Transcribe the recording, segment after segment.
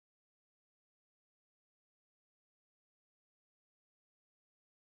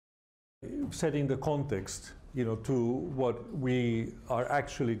setting the context, to what we are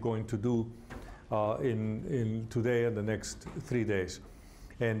actually going to do in today and the next 3 days.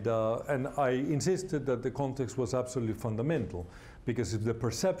 And I insisted that the context was absolutely fundamental, because if the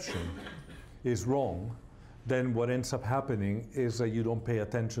perception is wrong, then what ends up happening is that you don't pay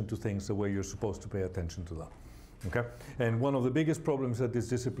attention to things the way you're supposed to pay attention to them. Okay? And one of the biggest problems that this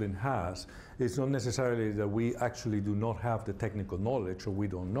discipline has is not necessarily that we actually do not have the technical knowledge or we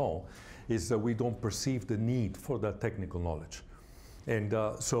don't know, is that we don't perceive the need for that technical knowledge. And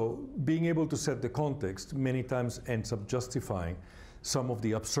so being able to set the context many times ends up justifying some of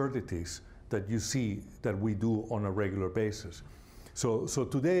the absurdities that you see that we do on a regular basis. So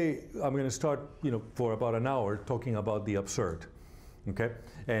today I'm going to start, for about an hour talking about the absurd, okay?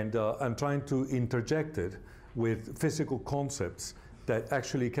 And I'm trying to interject it with physical concepts that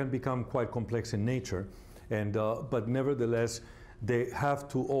actually can become quite complex in nature, and but nevertheless they have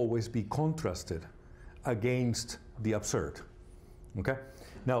to always be contrasted against the absurd, okay?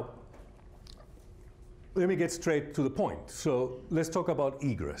 Now, let me get straight to the point. So let's talk about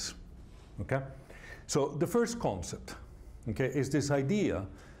egress, okay? So the first concept, okay, is this idea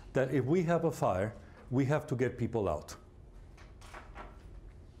that if we have a fire, we have to get people out.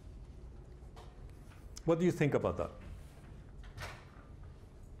 What do you think about that?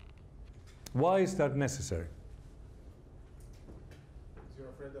 Why is that necessary? Because you're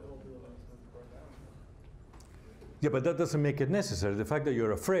afraid the whole building is going to burn down. Yeah, but that doesn't make it necessary. The fact that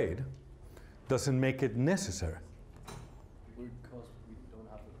you're afraid doesn't make it necessary. Because we don't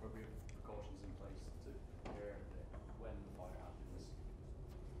have the appropriate precautions in place to prepare when the fire happens,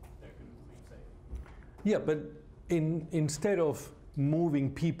 there couldn't remain safe. Yeah, but instead of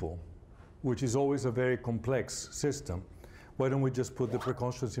moving people, which is always a very complex system, why don't we just put the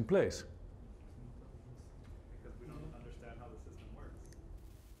precautions in place? Because we don't understand how the system works.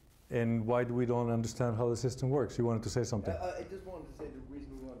 And why do we don't understand how the system works? You wanted to say something? I just wanted to say the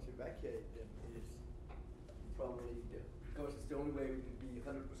reason we want to evacuate them is probably because it's the only way we can be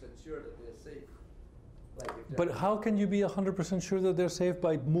 100% sure that they're safe. Like if But how can you be 100% sure that they're safe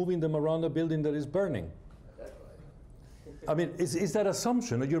by moving them around a building that is burning? That's right. I mean, is that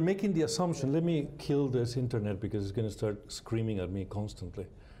assumption? You're making the assumption. Let me kill this internet because it's going to start screaming at me constantly.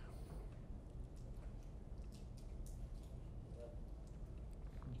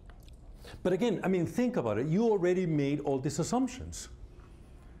 But again, I mean, think about it. You already made all these assumptions.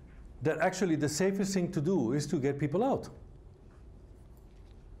 That actually the safest thing to do is to get people out.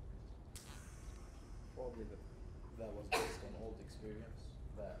 Probably that was based on old experience,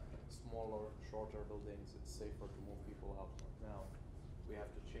 that smaller, shorter buildings, it's safer to move people out. Now, we have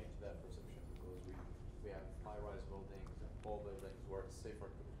to change that perception because we have high-rise buildings and tall buildings where it's safer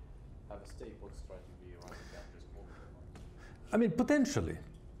to have a stable strategy rather than just moving them out. I mean, potentially,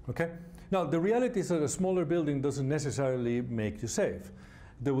 okay? Now, the reality is that a smaller building doesn't necessarily make you safe.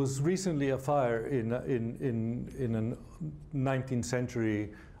 There was recently a fire in a 19th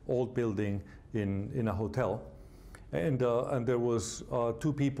century old building in a hotel, and there was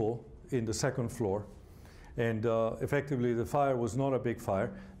 2 people in the second floor, and effectively the fire was not a big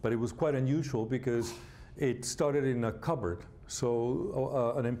fire, but it was quite unusual because it started in a cupboard.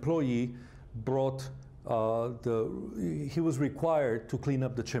 So an employee brought he was required to clean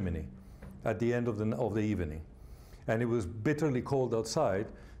up the chimney at the end of the evening. And it was bitterly cold outside,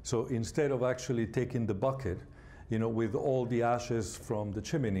 so instead of actually taking the bucket, with all the ashes from the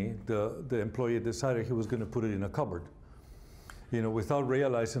chimney, the employee decided he was going to put it in a cupboard. Without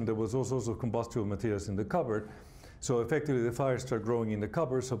realizing there was all sorts of combustible materials in the cupboard. So effectively the fire started growing in the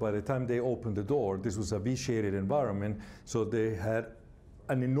cupboard, so by the time they opened the door, this was a V-shaped environment, so they had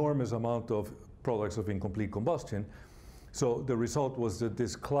an enormous amount of products of incomplete combustion. So the result was that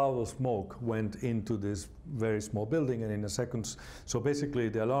this cloud of smoke went into this very small building, and in a second, so basically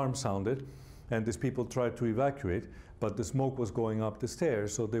the alarm sounded, and these people tried to evacuate, but the smoke was going up the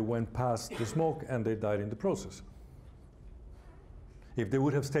stairs, so they went past the smoke and they died in the process. If they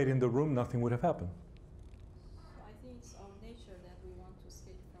would have stayed in the room, nothing would have happened. So I think it's our nature that we want to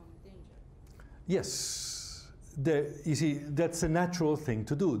escape from danger. Yes. You see, that's a natural thing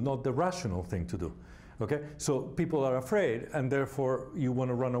to do, not the rational thing to do. Okay? So people are afraid, and therefore you want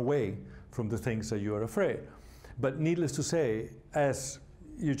to run away from the things that you are afraid. But needless to say, as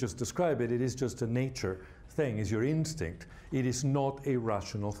you just described it, it is just a nature thing, it's your instinct. It is not a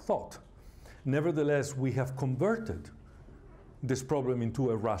rational thought. Nevertheless, we have converted this problem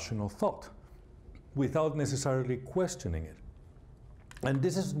into a rational thought without necessarily questioning it. And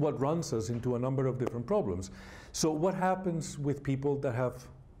this is what runs us into a number of different problems. So what happens with people that have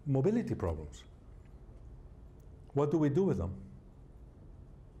mobility problems? What do we do with them?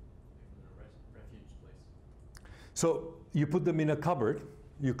 So you put them in a cupboard,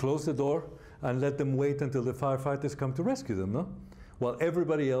 you close the door, and let them wait until the firefighters come to rescue them, no? While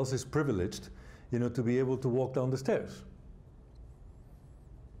everybody else is privileged, to be able to walk down the stairs.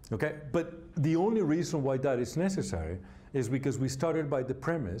 Okay, but the only reason why that is necessary is because we started by the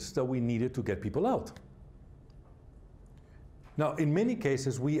premise that we needed to get people out. Now, in many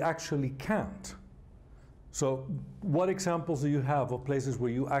cases, we actually can't. So what examples do you have of places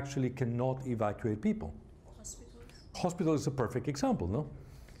where you actually cannot evacuate people? Hospitals. Hospital is a perfect example, no?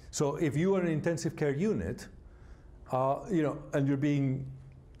 So if you are an intensive care unit, and you're being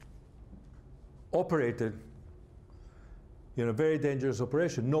operated, very dangerous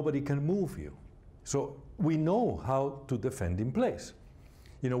operation, nobody can move you. So we know how to defend in place.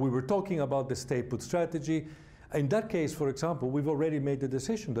 We were talking about the stay put strategy. In that case, for example, we've already made the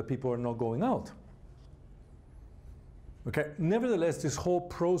decision that people are not going out. Okay. Nevertheless, this whole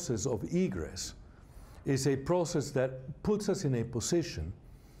process of egress is a process that puts us in a position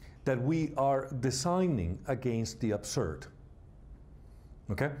that we are designing against the absurd.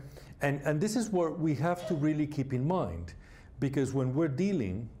 Okay? And this is what we have to really keep in mind, because when we're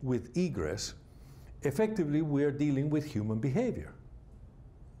dealing with egress, effectively we're dealing with human behavior.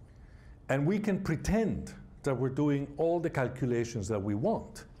 And we can pretend that we're doing all the calculations that we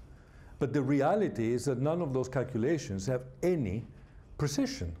want, but the reality is that none of those calculations have any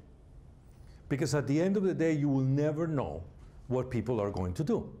precision. Because at the end of the day, you will never know what people are going to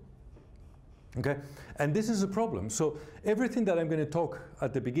do. Okay? And this is a problem. So everything that I'm going to talk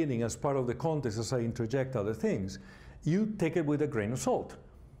at the beginning as part of the context as I interject other things, you take it with a grain of salt.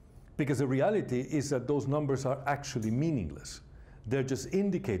 Because the reality is that those numbers are actually meaningless. They're just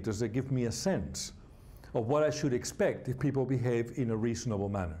indicators that give me a sense of what I should expect if people behave in a reasonable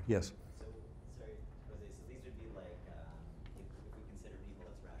manner. Yes? So, sorry, Jose, so these would be like, if we consider people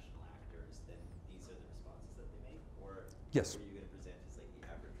as rational actors, then these are the responses that they make? Or Yes. were you going to present as like the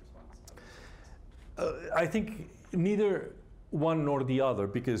average response of those? I think neither one nor the other,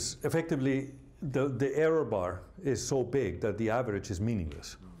 because effectively the error bar is so big that the average is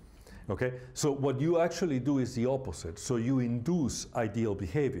meaningless. Okay? So what you actually do is the opposite. So you induce ideal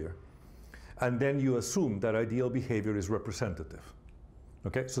behavior, and then you assume that ideal behavior is representative.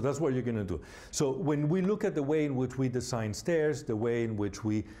 Okay? So that's what you're going to do. So when we look at the way in which we design stairs, the way in which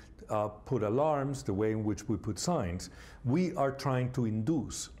we put alarms, the way in which we put signs, we are trying to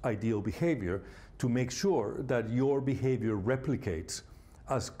induce ideal behavior to make sure that your behavior replicates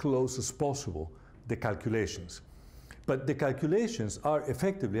as close as possible the calculations. But the calculations are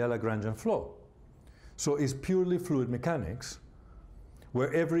effectively a Lagrangian flow. So it's purely fluid mechanics,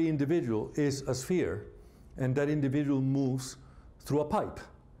 where every individual is a sphere, and that individual moves through a pipe.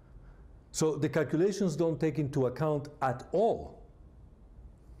 So the calculations don't take into account at all,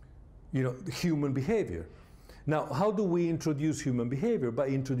 human behavior. Now, how do we introduce human behavior? By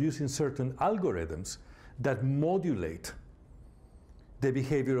introducing certain algorithms that modulate the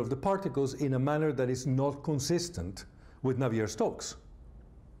behavior of the particles in a manner that is not consistent with Navier-Stokes.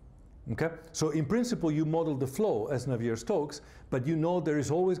 Okay? So in principle, you model the flow as Navier-Stokes, but you know there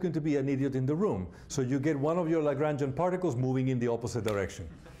is always going to be an idiot in the room. So you get one of your Lagrangian particles moving in the opposite direction.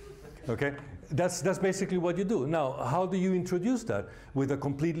 Okay? That's basically what you do. Now, how do you introduce that? With a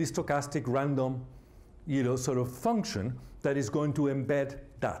completely stochastic, random, sort of function that is going to embed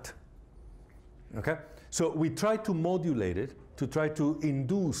that. Okay? So we try to modulate it to try to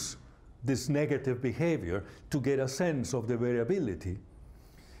induce this negative behavior to get a sense of the variability.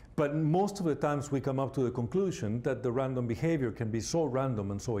 But most of the times we come up to the conclusion that the random behavior can be so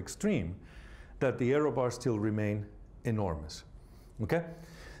random and so extreme that the error bars still remain enormous. Okay?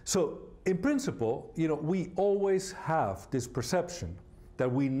 So in principle, we always have this perception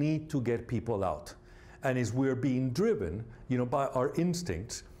that we need to get people out. And as we're being driven, by our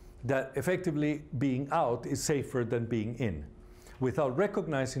instincts, that effectively being out is safer than being in, without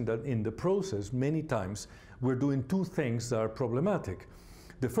recognizing that in the process, many times, we're doing two things that are problematic.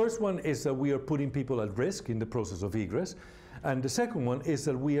 The first one is that we are putting people at risk in the process of egress, and the second one is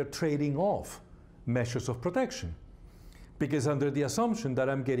that we are trading off measures of protection. Because under the assumption that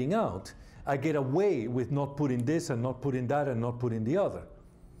I'm getting out, I get away with not putting this and not putting that and not putting the other.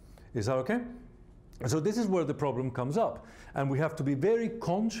 Is that okay? So this is where the problem comes up. And we have to be very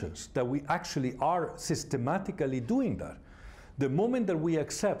conscious that we actually are systematically doing that. The moment that we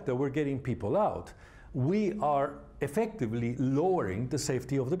accept that we're getting people out, we are effectively lowering the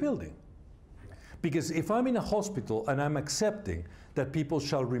safety of the building. Because if I'm in a hospital and I'm accepting that people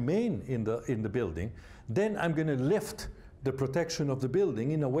shall remain in the building, then I'm going to lift the protection of the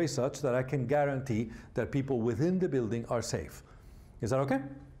building in a way such that I can guarantee that people within the building are safe. Is that okay?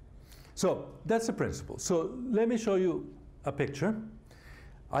 So that's the principle. So let me show you a picture.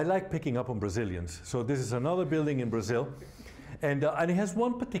 I like picking up on Brazilians. So this is another building in Brazil. And it has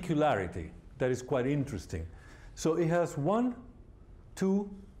one particularity that is quite interesting. So it has 1, 2,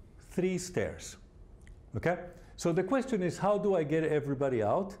 3 stairs. Okay? So the question is, how do I get everybody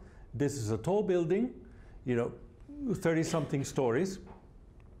out? This is a tall building, 30-something stories.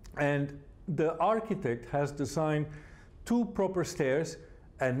 And the architect has designed 2 proper stairs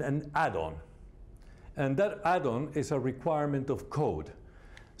and an add-on. And that add-on is a requirement of code.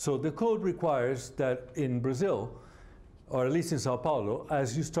 So the code requires that in Brazil, or at least in Sao Paulo,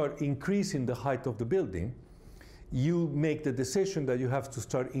 as you start increasing the height of the building, you make the decision that you have to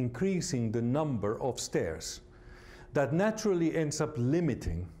start increasing the number of stairs. That naturally ends up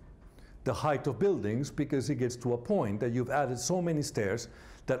limiting the height of buildings because it gets to a point that you've added so many stairs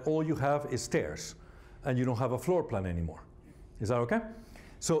that all you have is stairs and you don't have a floor plan anymore. Is that okay?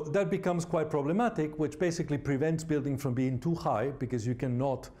 So that becomes quite problematic, which basically prevents building from being too high because you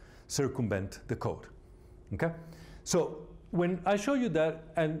cannot circumvent the code. Okay? So when I show you that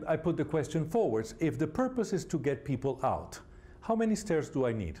and I put the question forwards, if the purpose is to get people out, how many stairs do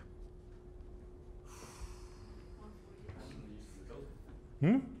I need?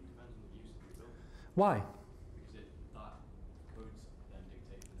 Hmm? Why?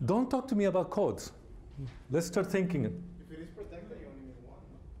 Don't talk to me about codes. Let's start thinking. If it is protected, you only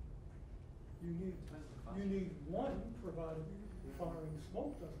need 1. You need 1 provided firing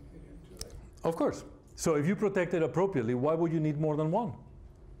smoke doesn't get into it. Of course. So if you protect it appropriately, why would you need more than 1?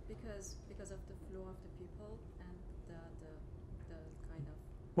 Because of the flow of the people and the kind of.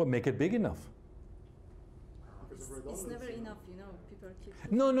 Well, make it big enough. It's never enough, people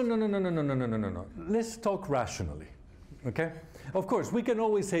keep. No. Let's talk rationally, okay? Of course, we can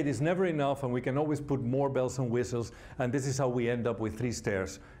always say it is never enough and we can always put more bells and whistles and this is how we end up with 3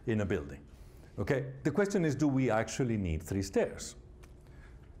 stairs in a building, okay? The question is, do we actually need 3 stairs?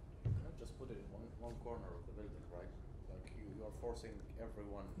 Just put it in one corner of the building, right? Like you are forcing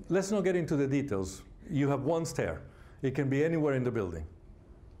everyone. Let's not get into the details. You have 1 stair. It can be anywhere in the building.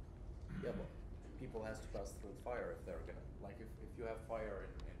 Yeah, but people has to pass through fire if they're gonna, like if you have fire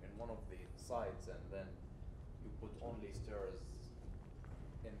in one of the sides and then you put only stairs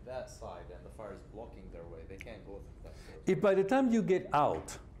in that side and the fire is blocking their way, they can't go through that stairs. If by the time you get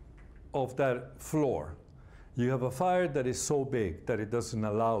out of that floor, you have a fire that is so big that it doesn't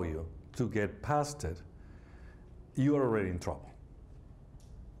allow you to get past it, you are already in trouble.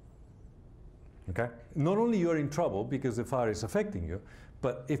 Okay? Not only you are in trouble because the fire is affecting you,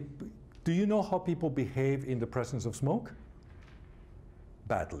 but do you know how people behave in the presence of smoke?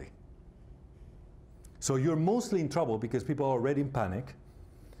 Badly. So you're mostly in trouble because people are already in panic,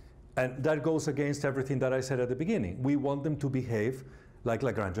 and that goes against everything that I said at the beginning. We want them to behave like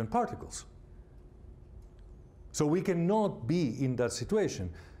Lagrangian particles. So we cannot be in that situation.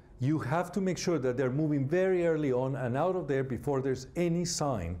 You have to make sure that they're moving very early on and out of there before there's any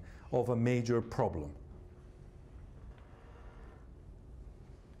sign of a major problem.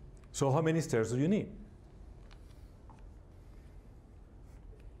 So how many stairs do you need?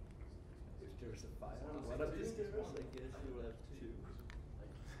 If there's a fire on one of the stairs, I guess you will have 2.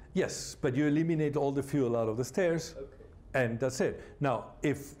 Yes, but you eliminate all the fuel out of the stairs, Okay. and that's it. Now,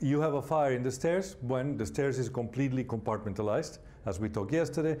 if you have a fire in the stairs, when the stairs is completely compartmentalized, as we talked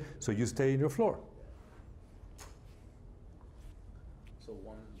yesterday, so you stay in your floor. So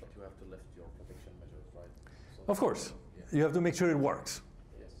 1, but you have to lift your protection measures, right? So Of course, yeah. you have to make sure it works.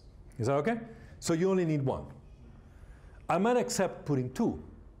 Yes. Is that okay? So you only need 1. I might accept putting 2,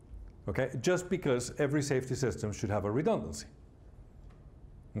 okay? Just because every safety system should have a redundancy.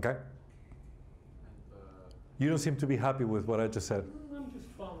 Okay? And You don't seem to be happy with what I just said. I'm just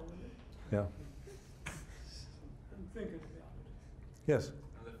following it. Yeah. I'm thinking about it. Yes.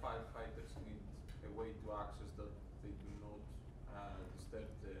 And the firefighters need a way to access that they do not disturb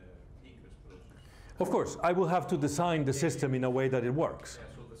the egress process. Of course, I will have to design the system in a way that it works.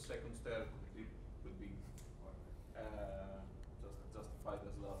 Yeah, so the second step could be just justified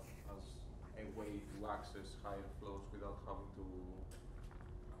as a way to access higher flows without having to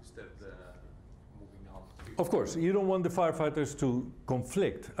disturb the moving out. Of course, you don't want the firefighters to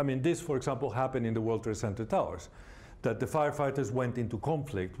conflict. I mean, this, for example, happened in the World Trade Center towers, that the firefighters went into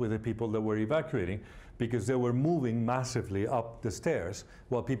conflict with the people that were evacuating because they were moving massively up the stairs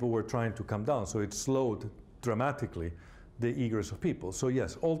while people were trying to come down. So it slowed dramatically the egress of people. So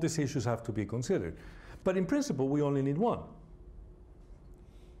yes, all these issues have to be considered. But in principle, we only need 1.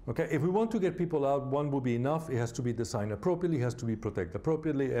 Okay, if we want to get people out, 1 will be enough. It has to be designed appropriately, it has to be protected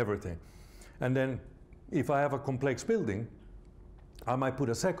appropriately, everything. And then if I have a complex building, I might put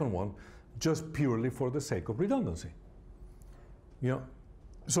a second one just purely for the sake of redundancy. You know?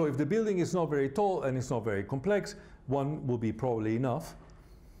 So if the building is not very tall and it's not very complex, one will be probably enough.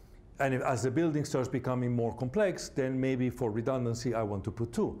 And if, as the building starts becoming more complex, then maybe for redundancy I want to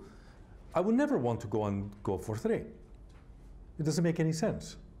put 2. I would never want to go for 3. It doesn't make any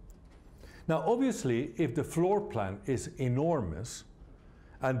sense. Now obviously, if the floor plan is enormous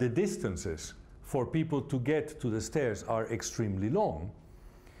and the distances for people to get to the stairs are extremely long,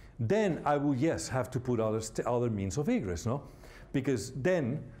 then I will, yes, have to put other means of egress, no? Because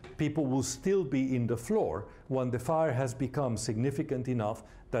then people will still be in the floor when the fire has become significant enough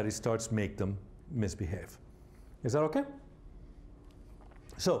that it starts to make them misbehave. Is that okay?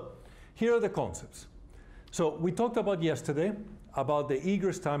 So here are the concepts. So we talked about yesterday about the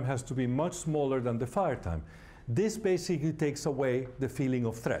egress time has to be much smaller than the fire time. This basically takes away the feeling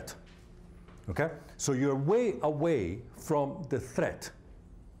of threat. Okay? So you're way away from the threat.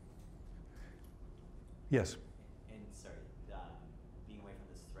 Yes? And sorry, being away from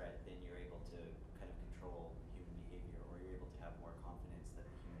this threat, then you're able to kind of control human behavior, or you're able to have more confidence that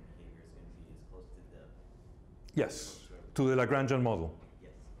the human behavior is going to be as close to the... Yes, to the Lagrangian model.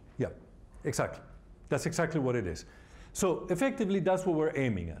 Yes. Yeah, exactly. That's exactly what it is. So effectively, that's what we're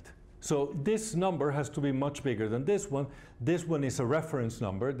aiming at. So this number has to be much bigger than this one. This one is a reference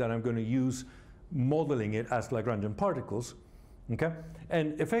number that I'm going to use modeling it as Lagrangian particles. Okay?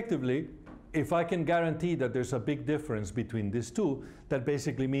 And effectively, if I can guarantee that there's a big difference between these two, that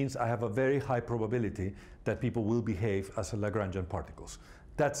basically means I have a very high probability that people will behave as Lagrangian particles.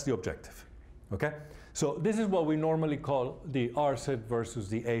 That's the objective. Okay? So this is what we normally call the R set versus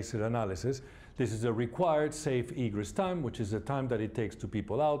the A set analysis. This is a required safe egress time, which is the time that it takes to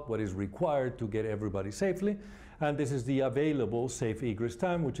people out, what is required to get everybody safely. And this is the available safe egress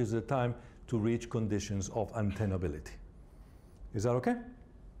time, which is the time to reach conditions of untenability. Is that okay?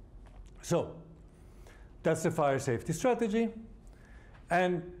 So that's the fire safety strategy.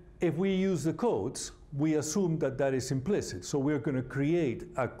 And if we use the codes, we assume that that is implicit. So we're going to create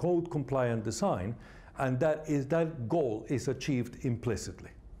a code compliant design, and that goal is achieved implicitly.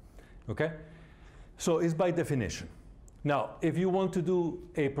 Okay? So it's by definition. Now, if you want to do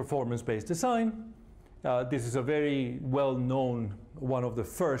a performance-based design, this is a very well-known, one of the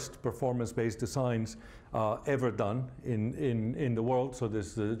first performance-based designs ever done in the world. So this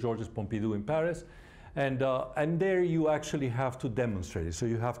is the Georges Pompidou in Paris. And there you actually have to demonstrate it. So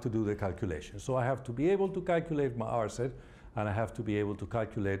you have to do the calculation. So I have to be able to calculate my R set, and I have to be able to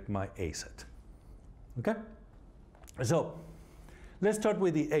calculate my A set. Okay? So let's start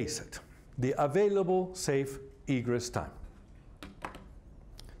with the A set, the available safe egress time.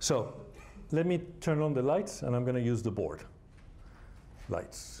 So let me turn on the lights, and I'm going to use the board.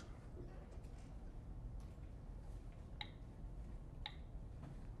 Lights.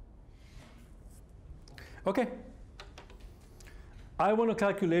 Okay. I want to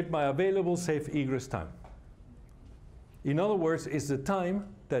calculate my available safe egress time. In other words, it's the time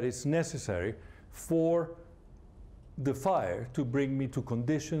that is necessary for the fire to bring me to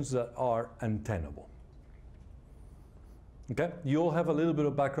conditions that are untenable. Okay? You all have a little bit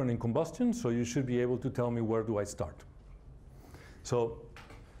of background in combustion, so you should be able to tell me where do I start. So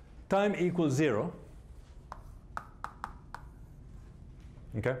time equals 0.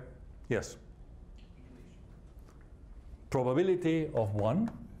 Okay? Yes. Probability of 1.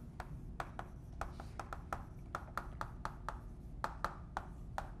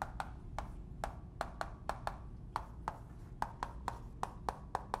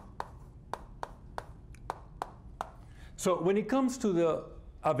 So when it comes to the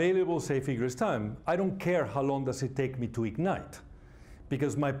available safe egress time, I don't care how long does it take me to ignite,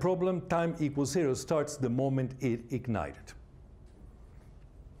 because my problem, time equals 0, starts the moment it ignited.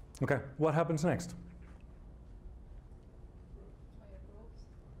 Okay, what happens next?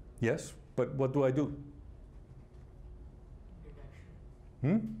 Yes, but what do I do?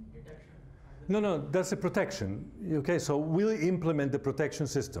 Hmm? No, that's a protection. Okay, so we'll implement the protection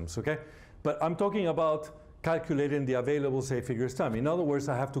systems, okay? But I'm talking about calculating the available safe egress time. In other words,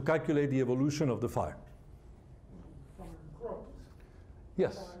 I have to calculate the evolution of the fire. Fire grows.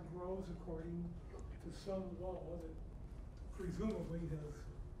 Yes. Fire grows according to some law that presumably has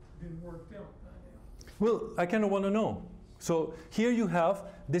been worked out by now. Well, I kind of want to know. So here you have,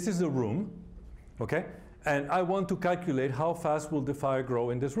 this is the room, okay? And I want to calculate how fast will the fire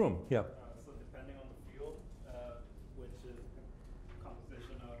grow in this room. Yeah. So depending on the fuel, which is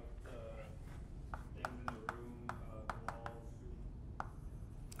composition of the things in the room, the walls.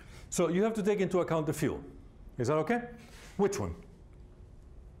 So you have to take into account the fuel. Is that okay? Which one?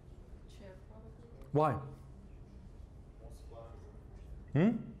 Chair, probably. Why? Hmm?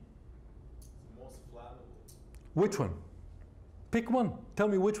 It's the most flammable. Which one? Pick one. Tell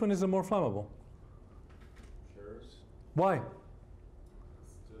me which one is the more flammable. Yours. Why?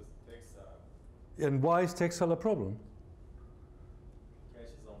 It's just textile. And why is textile a problem?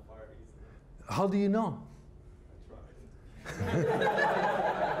 Catches on fire easily. How do you know? I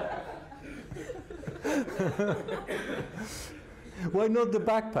tried. Why not the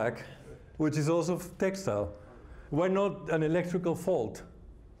backpack, which is also textile? Why not an electrical fault?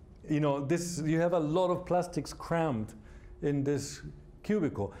 You know, you have a lot of plastics crammed in this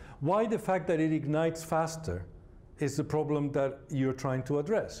cubicle. Why the fact that it ignites faster is the problem that you're trying to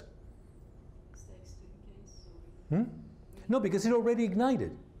address? Mistakes in case, so No, because it already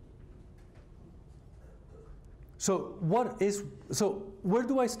ignited. So where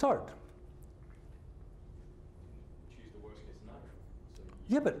do I start? Choose the worst case scenario. So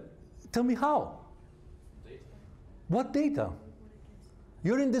Yeah, but tell me how. data. What data?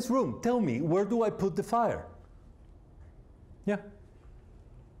 You're in this room. Tell me, where do I put the fire? Yeah.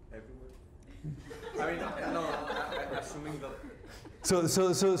 Everywhere. I mean, no, I'm assuming that.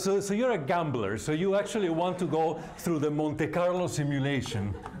 So you're a gambler. So you actually want to go through the Monte Carlo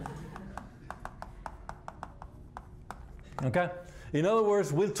simulation. Okay? In other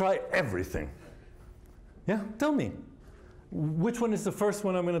words, we'll try everything. Yeah? Tell me. Which one is the first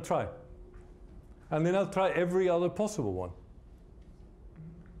one I'm going to try? And then I'll try every other possible one.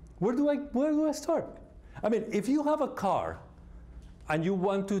 Where do I start? I mean, if you have a car and you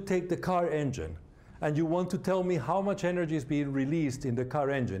want to take the car engine and you want to tell me how much energy is being released in the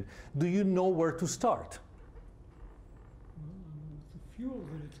car engine, do you know where to start? The fuel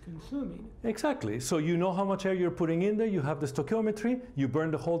that it's consuming. Exactly. So you know how much air you're putting in there, you have the stoichiometry, you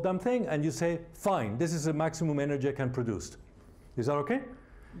burn the whole damn thing, and you say, fine, this is the maximum energy I can produce. Is that okay?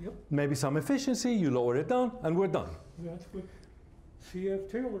 Yep, Maybe some efficiency, you lower it down, and we're done. that's what C.F.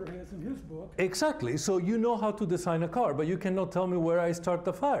 Taylor has in his book. Exactly. So you know how to design a car, but you cannot tell me where I start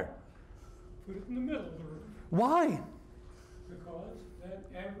the fire. Put it in the middle of the room, Why? because that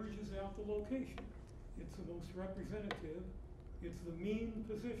averages out the location. It's the most representative, it's the mean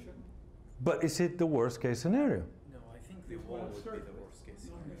position. But is it the worst case scenario? No, I think the It's wall what would it's be the certain. worst case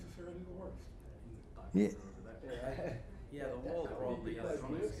Not scenario. necessarily the worst. Yeah. Yeah, the wall probably has the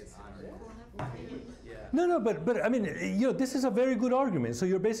worst case scenario. Yeah. No, but I mean, you know, this is a very good argument. So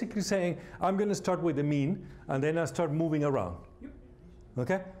you're basically saying, I'm going to start with the mean, and then I start moving around. Yep.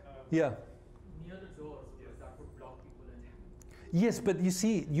 Okay? Yeah. Near the doors, because that would block people in. Yes, but you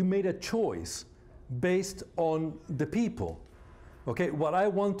see, you made a choice based on the people. Okay? What I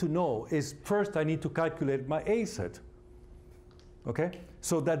want to know is, first I need to calculate my A set. Okay?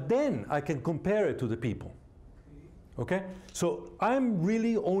 So that then I can compare it to the people. Okay? So I'm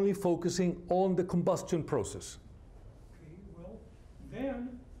really only focusing on the combustion process. Okay, well,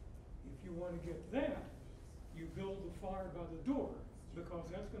 then, if you want to get that, you build the fire by the door, because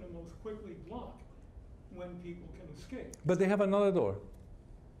that's going to most quickly block when people can escape. But they have another door.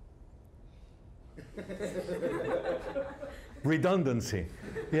 Redundancy.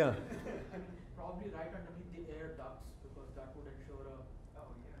 Yeah. Probably right underneath the air ducts, because that would ensure a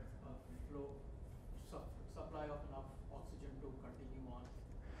flow, supply of enough oxygen to continue on.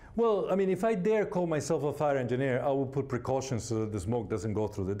 Well, I mean, if I dare call myself a fire engineer, I will put precautions so that the smoke doesn't go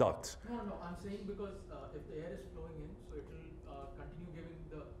through the ducts. No, I'm saying because if the air is flowing in, so it will continue giving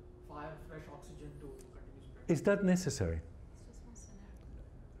the fire fresh oxygen to continue spreading. Is that necessary? it's just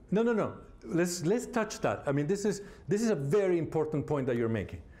one scenario. No. Let's touch that. I mean, this is a very important point that you're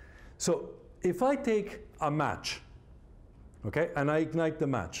making. So if I take a match, okay, and I ignite the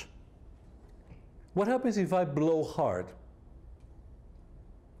match, what happens if I blow hard?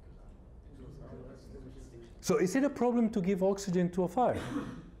 So is it a problem to give oxygen to a fire?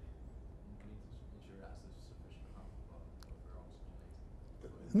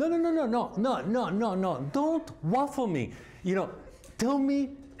 No. Don't waffle me. You know, tell me,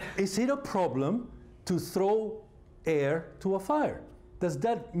 is it a problem to throw air to a fire? Does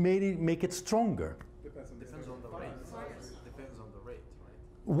that make it stronger? Depends on the rate. Depends on the rate, right?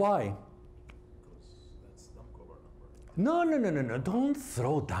 Why? Because that's dump cover number. No. Don't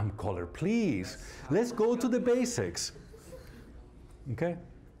throw damn color, please. Let's go to the basics. Okay?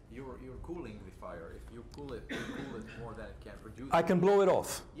 You're cooling the fire. If you cool it more than it can produce. I can blow it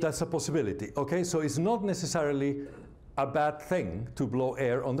off. That's a possibility. Okay? So it's not necessarily a bad thing to blow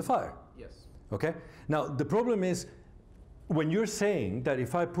air on the fire. Yes. Okay? Now, the problem is, when you're saying that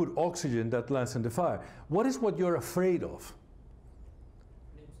if I put oxygen that lands in the fire, what is what you're afraid of?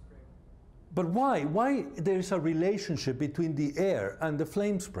 Flame spread. But why? Why there is a relationship between the air and the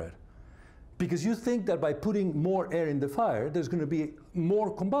flame spread? because you think that by putting more air in the fire, there's going to be more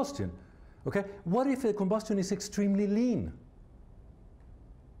combustion. Okay? What if the combustion is extremely lean?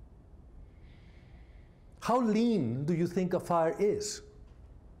 How lean do you think a fire is?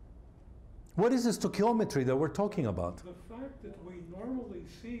 What is the stoichiometry that we're talking about? The fact that we normally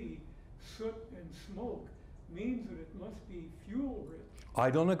see soot and smoke means that it must be fuel rich. I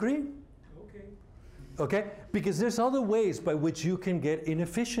don't agree. Okay. Okay? Because there's other ways by which you can get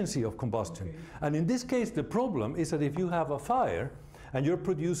inefficiency of combustion. Okay. And in this case, the problem is that if you have a fire and you're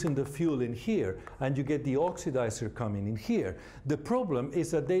producing the fuel in here and you get the oxidizer coming in here, the problem is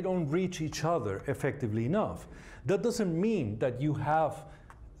that they don't reach each other effectively enough. That doesn't mean that you have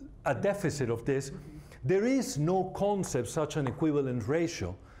a deficit of this. There is no concept such an equivalent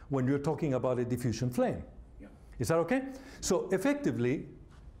ratio when you're talking about a diffusion flame. Yeah. Is that okay? So effectively,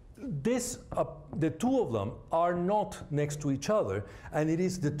 this, the two of them are not next to each other, and it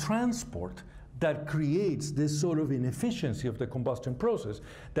is the transport that creates this sort of inefficiency of the combustion process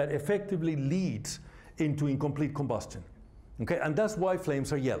that effectively leads into incomplete combustion. Okay? And that's why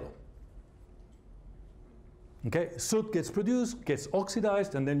flames are yellow. Okay? Soot gets produced, gets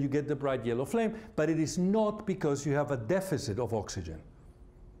oxidized, and then you get the bright yellow flame, but it is not because you have a deficit of oxygen.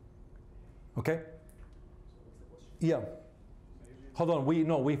 Okay? Yeah. Hold on,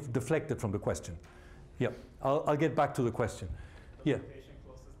 we've deflected from the question. Yeah, I'll get back to the question. The Yeah. location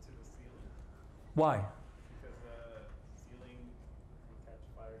closest to the ceiling, Why? because the ceiling will catch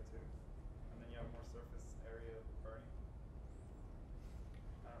fire too, and then you have more surface area burning.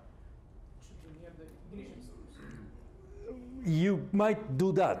 Should be near the ignition source. You might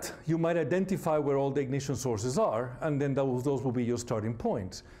do that. You might identify where all the ignition sources are, and then those will be your starting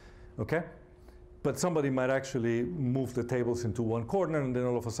points. Okay? But somebody might actually move the tables into one corner, and then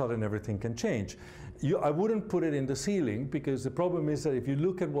all of a sudden everything can change. I wouldn't put it in the ceiling, because the problem is that if you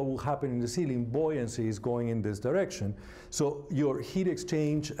look at what will happen in the ceiling, buoyancy is going in this direction. So your heat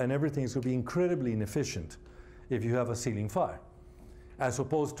exchange and everything is going to be incredibly inefficient if you have a ceiling fire, as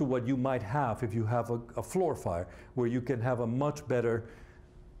opposed to what you might have if you have a floor fire, where you can have a much better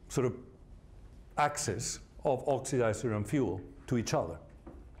sort of access of oxidizer and fuel to each other.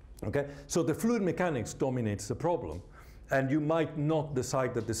 Okay? So the fluid mechanics dominates the problem, and you might not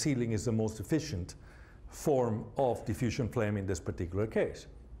decide that the ceiling is the most efficient form of diffusion flame in this particular case.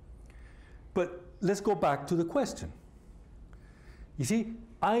 But let's go back to the question. You see,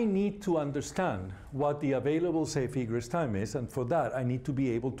 I need to understand what the available safe egress time is, and for that I need to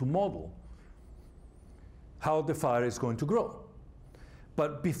be able to model how the fire is going to grow.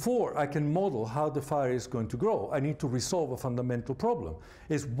 But before I can model how the fire is going to grow, I need to resolve a fundamental problem.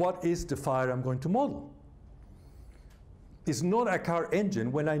 Is what is the fire I'm going to model? It's not a car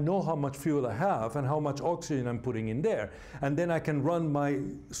engine when I know how much fuel I have and how much oxygen I'm putting in there. And then I can run my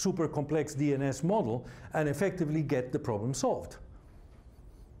super complex DNS model and effectively get the problem solved.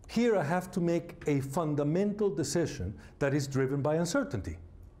 Here I have to make a fundamental decision that is driven by uncertainty.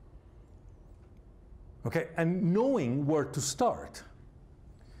 Okay, and knowing where to start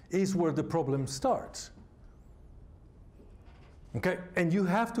is where the problem starts. Okay, and you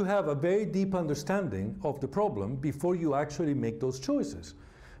have to have a very deep understanding of the problem before you actually make those choices,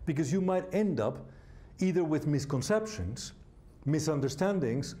 because you might end up either with misconceptions,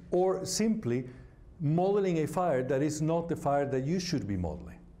 misunderstandings, or simply modeling a fire that is not the fire that you should be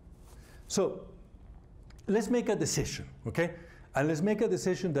modeling. So let's make a decision, okay? And let's make a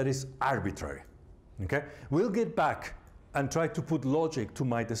decision that is arbitrary, okay? We'll get back and try to put logic to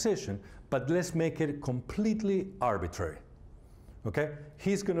my decision, but let's make it completely arbitrary, okay?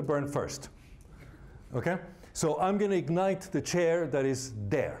 He's gonna burn first, okay? So I'm gonna ignite the chair that is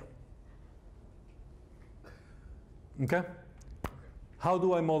there, okay? How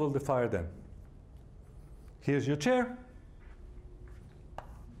do I model the fire then? Here's your chair.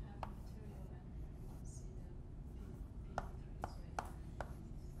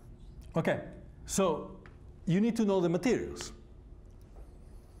 Okay, so you need to know the materials.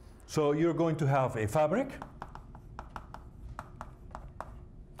 So you're going to have a fabric.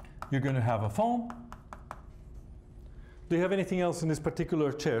 You're going to have a foam. Do you have anything else in this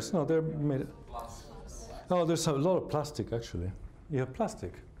particular chairs? No, they're made. Oh, there's a lot of plastic actually. You have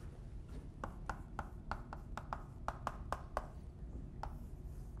plastic.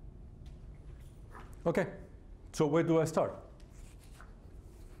 Okay, so where do I start?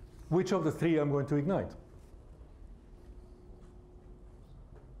 Which of the three I'm going to ignite?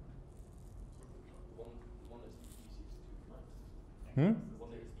 Hmm?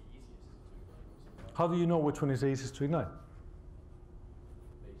 How do you know which one is the easiest to ignite?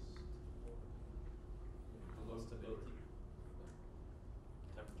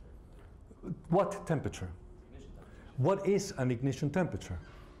 What temperature? What is an ignition temperature?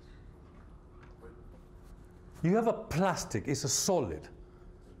 You have a plastic, it's a solid.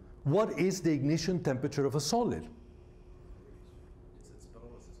 What is the ignition temperature of a solid? It's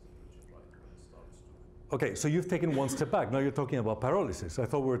pyrolysis temperature, right, when it starts to. Okay, so you've taken one step back. Now you're talking about pyrolysis. I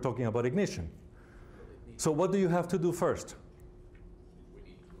thought we were talking about ignition. So what do you have to do first? We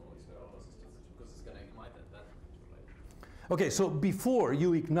need to know its pyrolysis temperature because it's going to ignite at that temperature, right? Okay, so before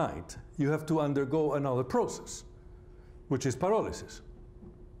you ignite, you have to undergo another process, which is pyrolysis.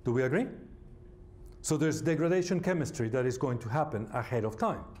 Do we agree? So there's degradation chemistry that is going to happen ahead of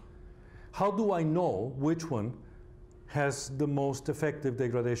time. How do I know which one has the most effective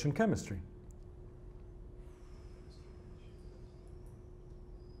degradation chemistry?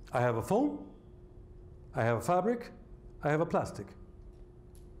 I have a foam, I have a fabric, I have a plastic.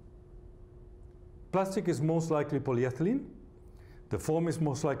 Plastic is most likely polyethylene, the foam is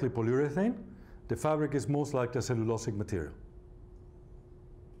most likely polyurethane, the fabric is most likely a cellulosic material.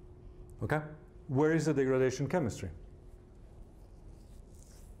 Okay? Where is the degradation chemistry?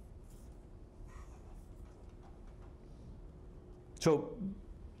 So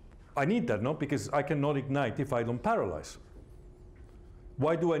I need that, no? Because I cannot ignite if I don't paralyze.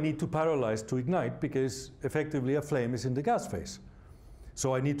 Why do I need to paralyze to ignite? Because effectively a flame is in the gas phase.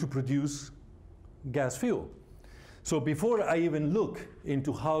 So I need to produce gas fuel. So before I even look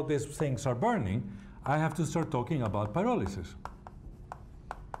into how these things are burning, I have to start talking about pyrolysis.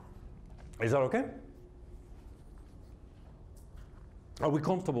 Is that okay? Are we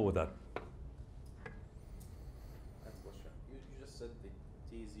comfortable with that? I have a question. You just said the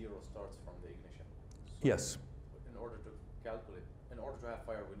T0 starts from the ignition. So Yes. in order to calculate, in order to have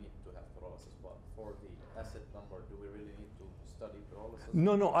fire, we need to have pyrolysis. But for the asset number, do we really need to study pyrolysis?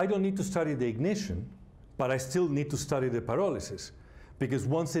 No, I don't need to study the ignition, but I still need to study the pyrolysis. Because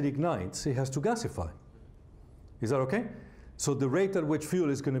once it ignites, it has to gasify. Is that okay? So the rate at which fuel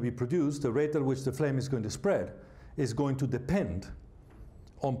is going to be produced, the rate at which the flame is going to spread, is going to depend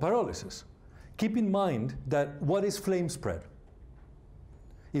on pyrolysis. Keep in mind that what is flame spread?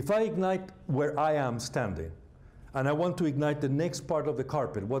 If I ignite where I am standing, and I want to ignite the next part of the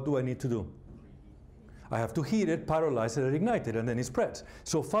carpet, what do I need to do? I have to heat it, pyrolyze it, and ignite it, and then it spreads.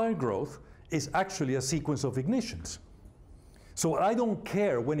 So fire growth is actually a sequence of ignitions. So I don't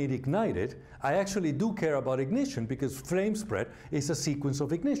care when it ignited, I actually do care about ignition because flame spread is a sequence of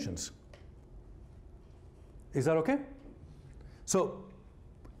ignitions. Is that okay? So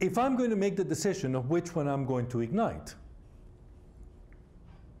if I'm going to make the decision of which one I'm going to ignite,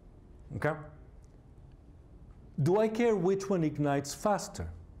 okay? Do I care which one ignites faster?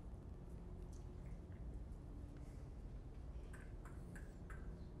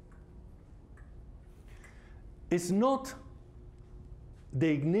 It's not the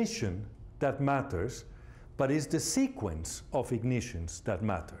ignition that matters, but it's the sequence of ignitions that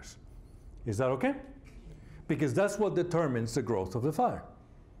matters. Is that okay? Because that's what determines the growth of the fire.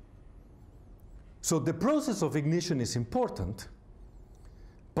 So the process of ignition is important,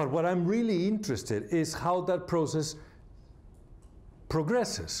 but what I'm really interested in is how that process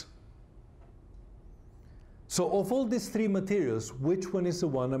progresses. So of all these three materials, which one is the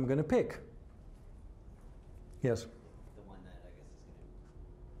one I'm going to pick? Yes? The one that I guess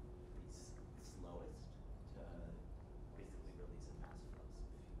is going to be slowest to basically release a mass flux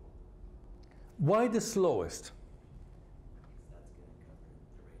of fuel. Why the slowest? Because that's going to cover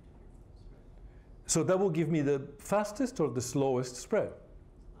the rate of your fuel spread. So that will give me the fastest or the slowest spread?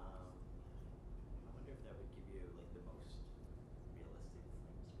 I wonder if that would give you like the most realistic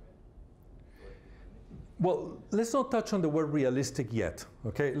flame spread. Or if you limit. Well, let's not touch on the word realistic yet,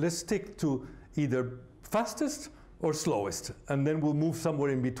 okay? Let's stick to either fastest or slowest, and then we'll move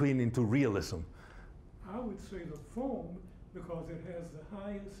somewhere in between into realism. I would say the foam because it has the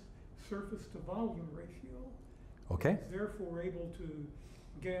highest surface to volume ratio. Okay? It's therefore able to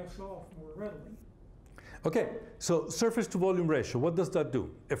gas off more readily. Okay, so surface to volume ratio, what does that do?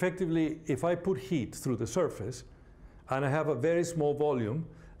 Effectively, if I put heat through the surface and I have a very small volume,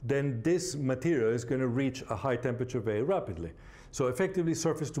 then this material is going to reach a high temperature very rapidly. So effectively,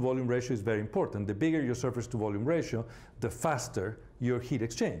 surface to volume ratio is very important. The bigger your surface to volume ratio, the faster your heat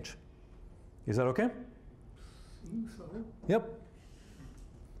exchange. Is that okay? So, Yep.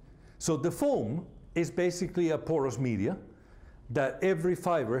 So the foam is basically a porous media that every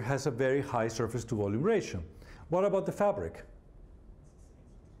fiber has a very high surface to volume ratio. What about the fabric?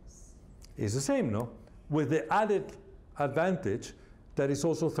 It's the same, no? With the added advantage that it's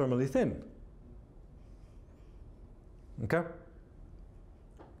also thermally thin. Okay?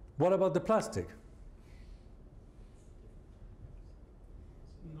 What about the plastic?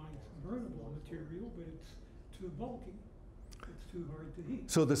 nice burnable material, but it's too bulky. It's too hard to heat.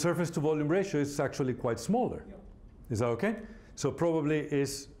 So the surface to volume ratio is actually quite smaller. Yeah. Is that okay? So probably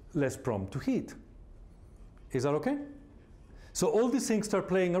is less prone to heat. Is that okay? So all these things start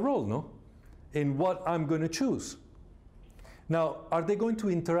playing a role, no? In what I'm going to choose. Now, are they going to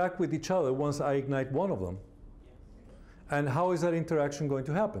interact with each other once I ignite one of them? And how is that interaction going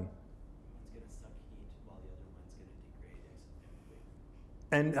to happen? One's going to suck heat while the other one's going to degrade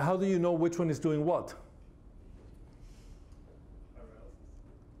it. And how do you know which one is doing what?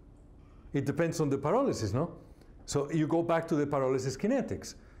 It depends on the pyrolysis, no? So you go back to the pyrolysis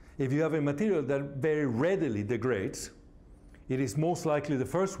kinetics. If you have a material that very readily degrades, it is most likely the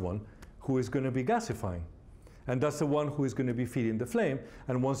first one who is going to be gasifying. And that's the one who is going to be feeding the flame.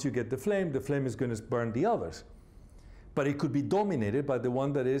 And once you get the flame is going to burn the others. But it could be dominated by the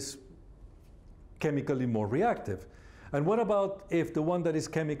one that is chemically more reactive. And what about if the one that is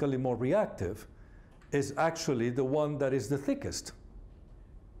chemically more reactive is actually the one that is the thickest?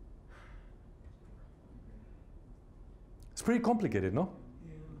 It's pretty complicated, no?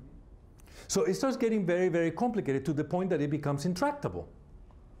 Yeah. So it starts getting very, very complicated to the point that it becomes intractable.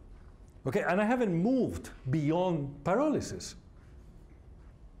 Okay, and I haven't moved beyond pyrolysis.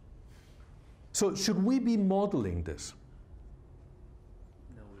 So should we be modeling this?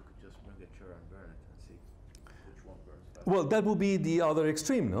 No, we could just bring a chair and burn it and see which one burns faster. Well, that would be the other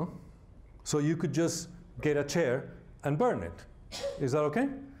extreme, no? So you could just get a chair and burn it. Is that okay?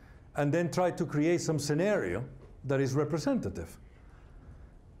 And then try to create some scenario that is representative.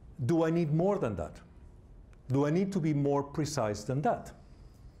 Do I need more than that? Do I need to be more precise than that?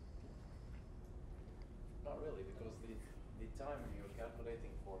 Not really, because the time you're calculating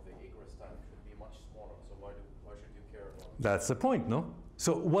for the egress time should be much smaller, so why should you care about it? That's the point, no?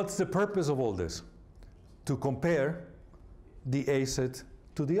 So what's the purpose of all this? To compare the A set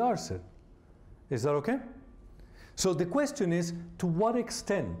to the R set. Is that okay? So the question is, to what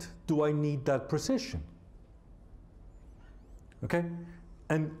extent do I need that precision? Okay?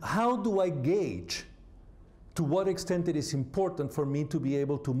 And how do I gauge to what extent it is important for me to be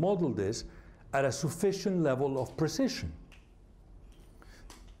able to model this at a sufficient level of precision?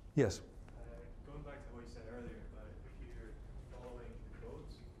 Yes? Going back to what you said earlier, but if you're following the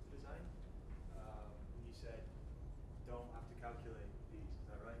codes design, you said don't have to calculate these, is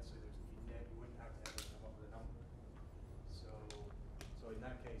that right? So you wouldn't have to ever come up with a number. So in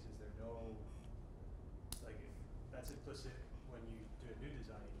that case, is there no, like, if that's implicit when you do a new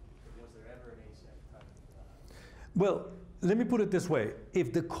design, but was there ever an ASEC type of Well, let me put it this way.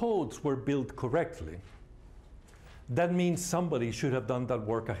 If the codes were built correctly, that means somebody should have done that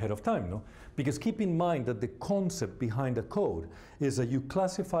work ahead of time, no? Because keep in mind that the concept behind a code is that you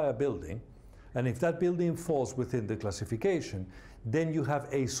classify a building, and if that building falls within the classification, then you have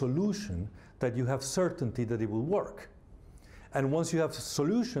a solution that you have certainty that it will work. And once you have a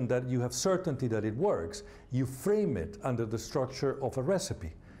solution that you have certainty that it works, you frame it under the structure of a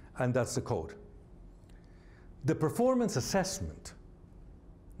recipe, and that's the code. The performance assessment,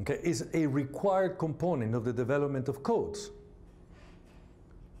 okay, is a required component of the development of codes.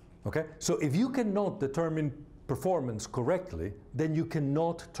 Okay? So if you cannot determine performance correctly, then you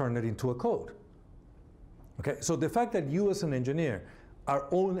cannot turn it into a code. Okay? So the fact that you as an engineer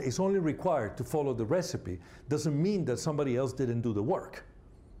is only required to follow the recipe doesn't mean that somebody else didn't do the work.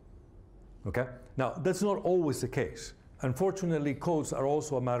 Okay? Now, that's not always the case. Unfortunately, codes are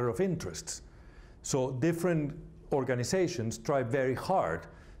also a matter of interests. So different organizations try very hard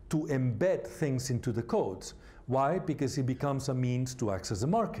to embed things into the codes. Why? Because it becomes a means to access the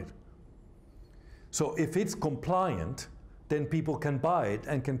market. So if it's compliant, then people can buy it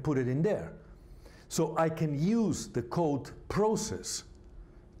and can put it in there. So I can use the code process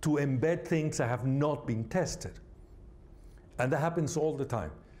to embed things that have not been tested. And that happens all the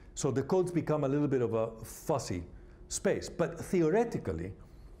time. So the codes become a little bit of a fuzzy space. But theoretically,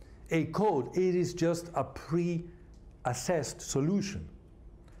 a code, it is just a pre-assessed solution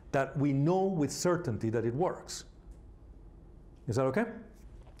that we know with certainty that it works. Is that okay?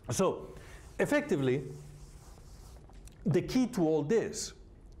 So, effectively, the key to all this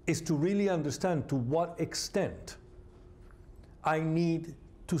is to really understand to what extent I need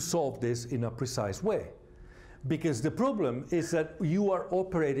to solve this in a precise way. Because the problem is that you are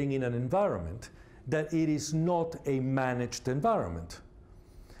operating in an environment that it is not a managed environment.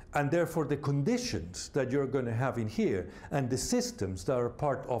 And therefore, the conditions that you're going to have in here and the systems that are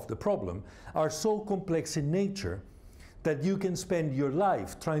part of the problem are so complex in nature that you can spend your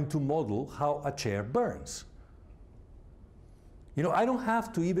life trying to model how a chair burns. You know, I don't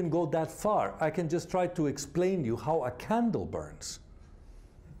have to even go that far. I can just try to explain to you how a candle burns.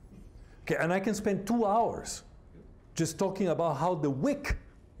 Okay, and I can spend 2 hours just talking about how the wick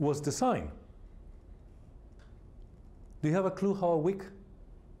was designed. Do you have a clue how a wick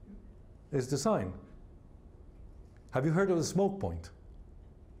is designed? Have you heard of the smoke point?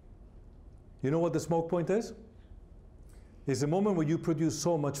 You know what the smoke point is? It's the moment where you produce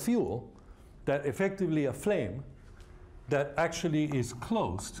so much fuel that effectively a flame that actually is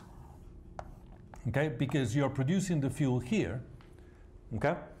closed, okay, because you're producing the fuel here,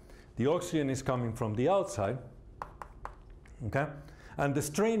 okay? The oxygen is coming from the outside, okay? And the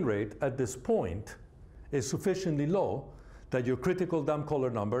strain rate at this point is sufficiently low that your critical damp color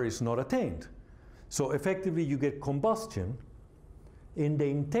number is not attained. So effectively you get combustion in the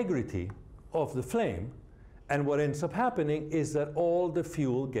integrity of the flame, and what ends up happening is that all the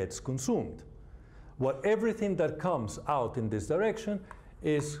fuel gets consumed. Everything that comes out in this direction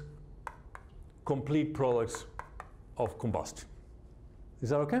is complete products of combustion. Is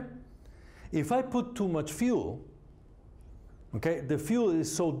that okay? If I put too much fuel, okay, the fuel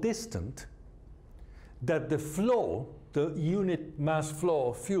is so distant that the flow, the unit mass flow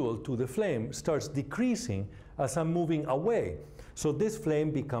of fuel to the flame starts decreasing as I'm moving away. So this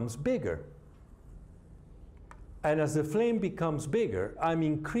flame becomes bigger. And as the flame becomes bigger, I'm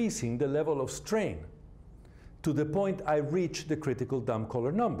increasing the level of strain to the point I reach the critical damp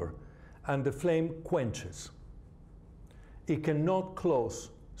color number, and the flame quenches. It cannot close,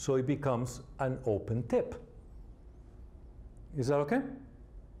 so it becomes an open tip. Is that okay?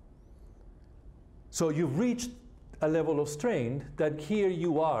 So you've reached a level of strain that here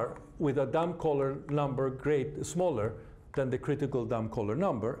you are with a damp color number smaller than the critical damp color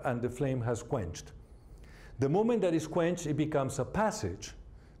number, and the flame has quenched. The moment that is quenched, it becomes a passage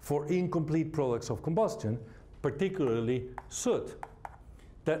for incomplete products of combustion, particularly soot,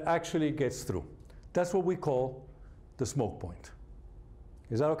 that actually gets through. That's what we call the smoke point.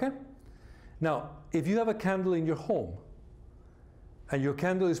 Is that okay? Now, if you have a candle in your home, and your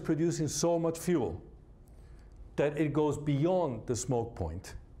candle is producing so much fuel that it goes beyond the smoke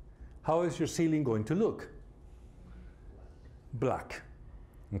point, how is your ceiling going to look? Black.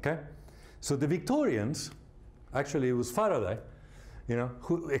 Okay? So the Victorians, actually it was Faraday,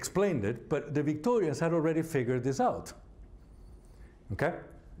 who explained it, but the Victorians had already figured this out. Okay?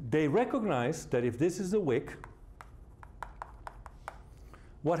 They recognized that if this is the wick,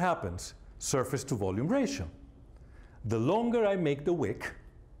 what happens? Surface to volume ratio. The longer I make the wick,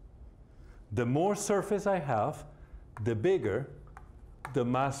 the more surface I have, the bigger the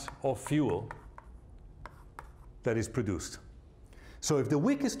mass of fuel that is produced. So if the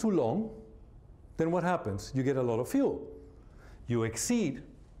wick is too long, then what happens? You get a lot of fuel. You exceed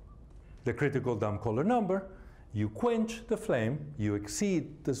the critical damp color number, you quench the flame, you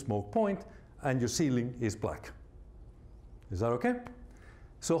exceed the smoke point, and your ceiling is black. Is that okay?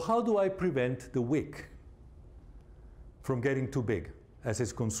 So how do I prevent the wick from getting too big as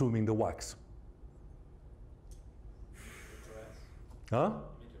it's consuming the wax? Regress. Huh?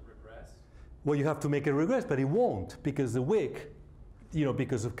 Make it regress. Well, you have to make it regress, but it won't, because the wick,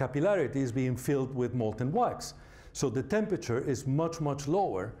 because of capillarity, is being filled with molten wax. So the temperature is much, much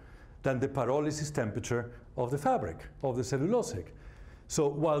lower than the pyrolysis temperature of the fabric, of the cellulosic. So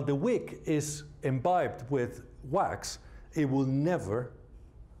while the wick is imbibed with wax, it will never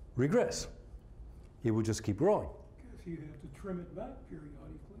regress. It will just keep growing. Because you have to trim it back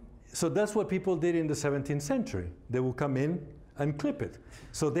periodically. So that's what people did in the 17th century. They would come in and clip it.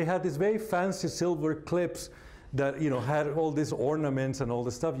 So they had these very fancy silver clips that had all these ornaments and all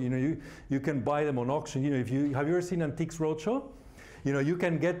this stuff. You can buy them on auction. Have you ever seen Antiques Roadshow? You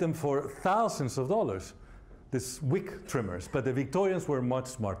can get them for thousands of dollars, these wick trimmers. But the Victorians were much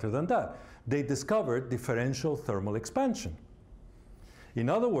smarter than that. They discovered differential thermal expansion. In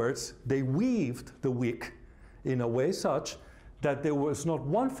other words, they weaved the wick in a way such that there was not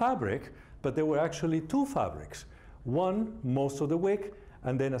one fabric, but there were actually two fabrics. One, most of the wick,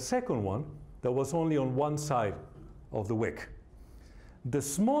 and then a second one that was only on one side of the wick. The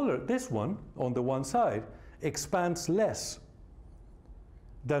smaller, this one on the one side, expands less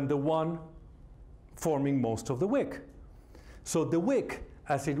than the one forming most of the wick. So the wick,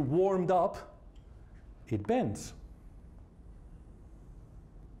 as it warmed up, it bends.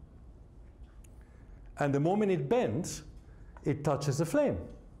 And the moment it bends, it touches the flame.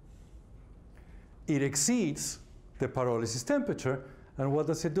 It exceeds the pyrolysis temperature, and what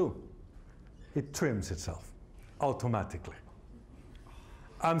does it do? It trims itself automatically.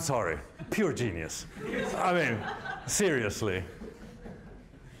 I'm sorry, pure genius. I mean, seriously.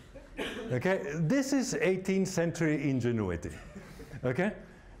 Okay, this is 18th century ingenuity. Okay,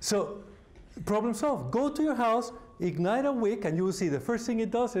 so problem solved. Go to your house, ignite a wick, and you will see the first thing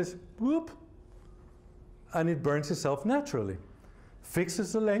it does is whoop, and it burns itself naturally.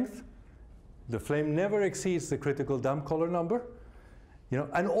 Fixes the length. The flame never exceeds the critical damp color number. You know,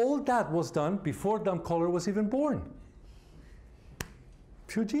 and all that was done before damp color was even born.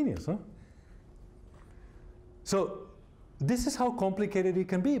 Pure genius, huh? So this is how complicated it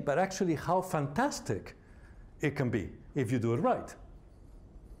can be, but actually how fantastic it can be if you do it right.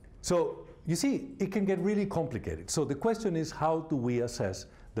 So you see, it can get really complicated. So the question is, how do we assess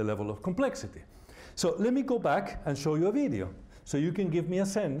the level of complexity? So let me go back and show you a video so you can give me a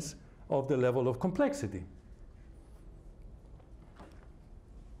sense of the level of complexity.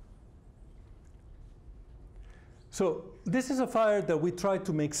 So this is a fire that we try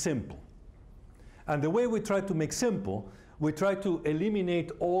to make simple. And the way we try to make simple, we try to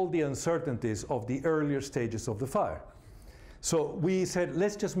eliminate all the uncertainties of the earlier stages of the fire. So we said,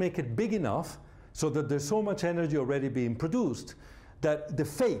 let's just make it big enough so that there's so much energy already being produced that the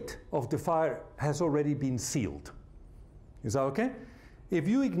fate of the fire has already been sealed. Is that okay? If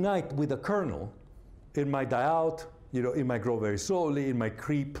you ignite with a kernel, it might die out, you know, it might grow very slowly, it might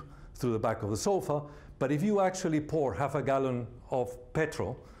creep through the back of the sofa, but if you actually pour half a gallon of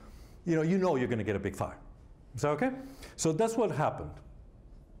petrol, you know you're going to get a big fire. Is that okay? So that's what happened.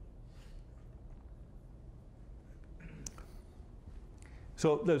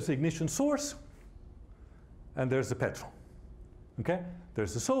 So there's the ignition source, and there's the petrol. Okay?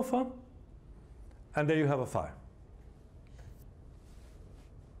 There's the sofa, and there you have a fire.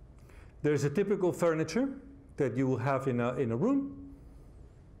 There's a typical furniture that you will have in a room.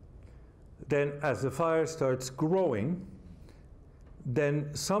 Then as the fire starts growing,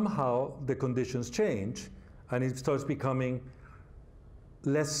 then somehow the conditions change and it starts becoming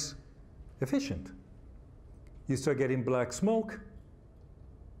less efficient. You start getting black smoke.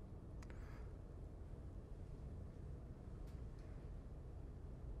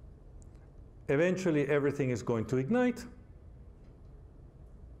 Eventually everything is going to ignite.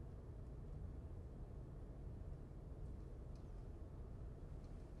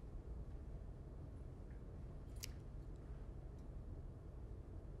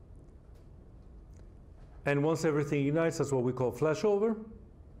 And once everything ignites, that's what we call flashover.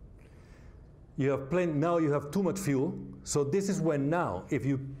 You have now you have too much fuel. So this is when now, if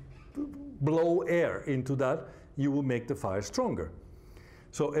you blow air into that, you will make the fire stronger.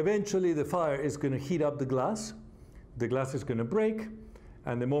 So eventually the fire is going to heat up the glass. The glass is going to break.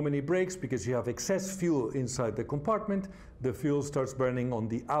 And the moment it breaks, because you have excess fuel inside the compartment, the fuel starts burning on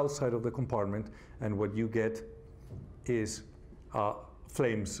the outside of the compartment. And what you get is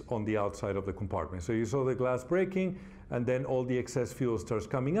flames on the outside of the compartment. So you saw the glass breaking, and then all the excess fuel starts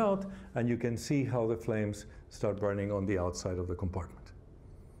coming out, and you can see how the flames start burning on the outside of the compartment.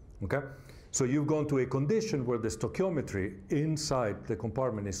 Okay? So you've gone to a condition where the stoichiometry inside the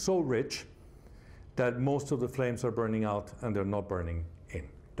compartment is so rich that most of the flames are burning out and they're not burning in.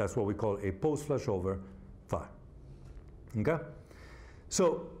 That's what we call a post-flashover fire. Okay?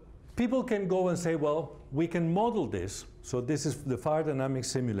 So people can go and say, well, we can model this. So this is the fire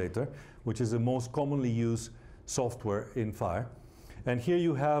dynamics simulator, which is the most commonly used software in fire. And here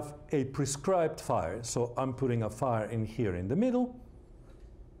you have a prescribed fire. So I'm putting a fire in here in the middle.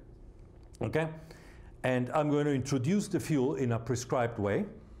 Okay? And I'm going to introduce the fuel in a prescribed way.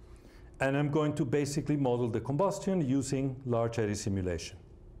 And I'm going to basically model the combustion using large eddy simulation.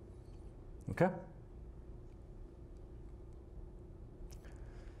 Okay?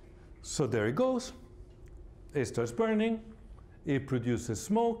 So there it goes. It starts burning. It produces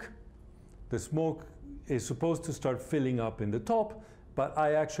smoke. The smoke is supposed to start filling up in the top, but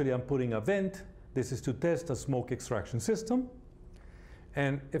I actually am putting a vent. This is to test a smoke extraction system.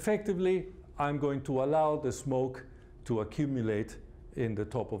 And effectively, I'm going to allow the smoke to accumulate in the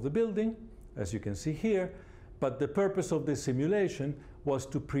top of the building, as you can see here. But the purpose of this simulation was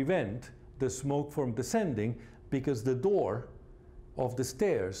to prevent the smoke from descending, because the door of the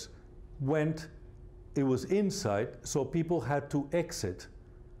stairs it was inside, so people had to exit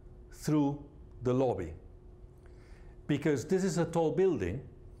through the lobby. Because this is a tall building,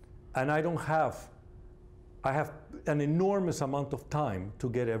 and I have an enormous amount of time to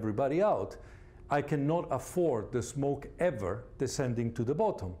get everybody out. I cannot afford the smoke ever descending to the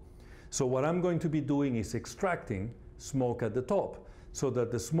bottom. So what I'm going to be doing is extracting smoke at the top, so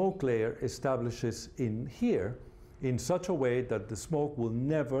that the smoke layer establishes in here in such a way that the smoke will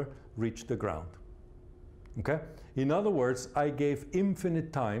never reach the ground. Okay? In other words, I gave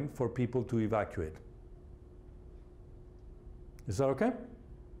infinite time for people to evacuate. Is that okay?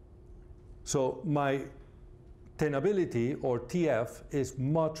 So my tenability, or TF, is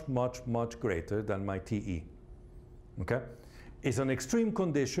much, much, much greater than my TE. Okay? It's an extreme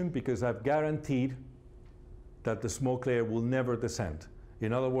condition because I've guaranteed that the smoke layer will never descend.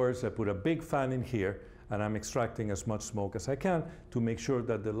 In other words, I put a big fan in here and I'm extracting as much smoke as I can to make sure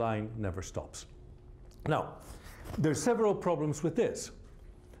that the line never stops. Now, there's several problems with this.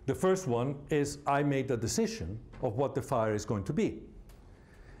 The first one is I made the decision of what the fire is going to be.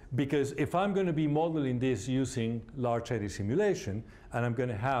 Because if I'm going to be modeling this using large area simulation and I'm going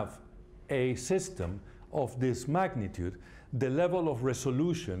to have a system of this magnitude, the level of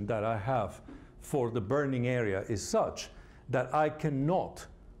resolution that I have for the burning area is such that I cannot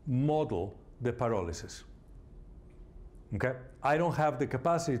model the pyrolysis. Okay? I don't have the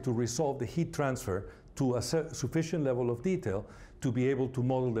capacity to resolve the heat transfer to a sufficient level of detail to be able to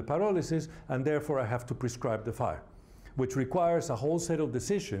model the pyrolysis, and therefore I have to prescribe the fire, which requires a whole set of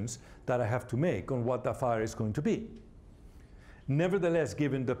decisions that I have to make on what the fire is going to be. Nevertheless,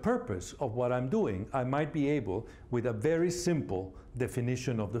 given the purpose of what I'm doing, I might be able, with a very simple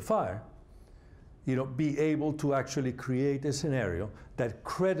definition of the fire, be able to actually create a scenario that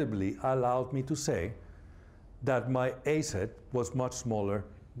credibly allowed me to say that my A set was much smaller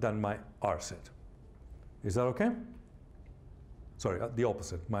than my R set. Is that okay? Sorry, the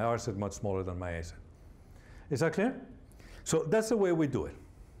opposite. My R set much smaller than my A set. Is that clear? So that's the way we do it.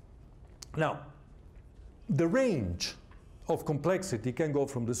 Now, the range of complexity can go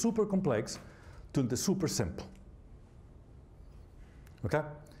from the super complex to the super simple. Okay?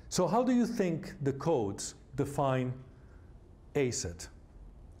 So how do you think the codes define A set?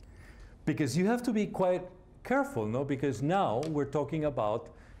 Because you have to be quite careful, no? Because now we're talking about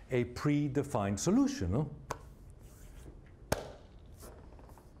a predefined solution, no?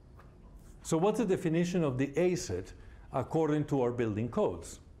 So what's the definition of the A set according to our building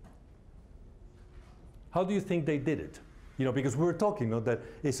codes? How do you think they did it? Because we're talking that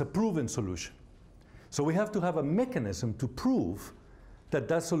it's a proven solution. So we have to have a mechanism to prove that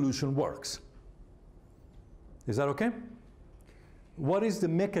that solution works. Is that okay? What is the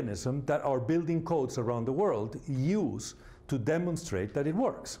mechanism that our building codes around the world use to demonstrate that it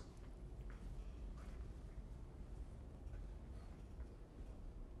works?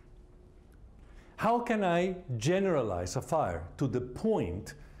 How can I generalize a fire to the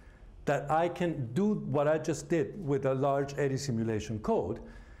point that I can do what I just did with a large area simulation code,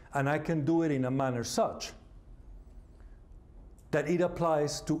 and I can do it in a manner such that it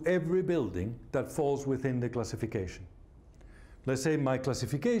applies to every building that falls within the classification? Let's say my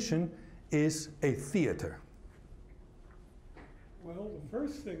classification is a theater. Well, the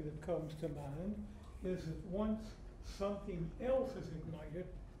first thing that comes to mind is that once something else is ignited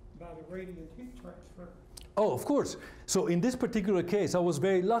by the radiant heat transfer. Oh, of course. So in this particular case, I was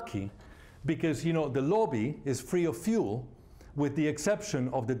very lucky because, the lobby is free of fuel with the exception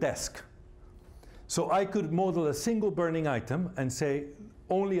of the desk. So I could model a single burning item and say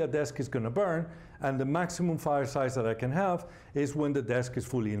only a desk is going to burn, and the maximum fire size that I can have is when the desk is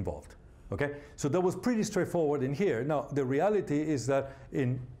fully involved. Okay? So that was pretty straightforward in here. Now, the reality is that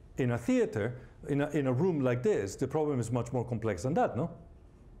in a theater, in a room like this, the problem is much more complex than that, no?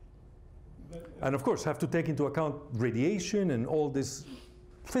 And of course, have to take into account radiation and all this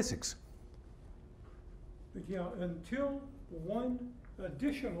physics. But yeah, until one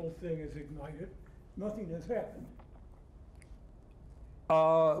additional thing is ignited, nothing has happened.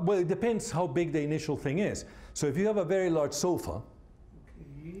 Well, it depends how big the initial thing is. So if you have a very large sofa,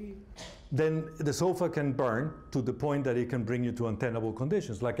 Okay. then the sofa can burn to the point that it can bring you to untenable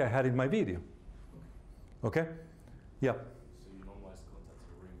conditions, like I had in my video. Okay? Yeah. So you normalize the context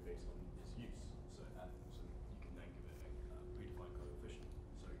of a room based on its use. So you can then give it a predefined coefficient.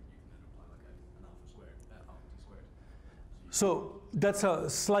 So you can then apply like an alpha squared, alpha squared. So that's a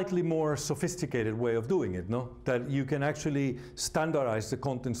slightly more sophisticated way of doing it, no? That you can actually standardize the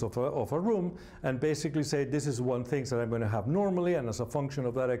contents of a room and basically say this is one thing that I'm going to have normally, and as a function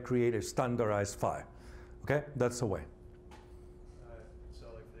of that I create a standardized file. Okay? That's the way. So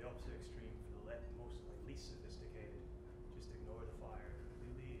like for the opposite extreme, for the least sophisticated, just ignore the fire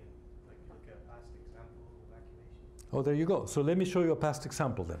completely and like look at a past example of evacuation. Oh, there you go. So let me show you a past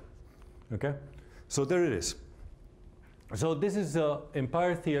example then. Okay? So there it is. So this is the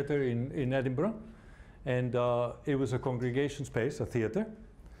Empire Theatre in Edinburgh, and it was a congregation space, a theatre,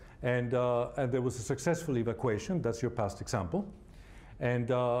 and there was a successful evacuation. That's your past example, and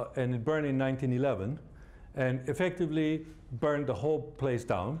it burned in 1911, and effectively burned the whole place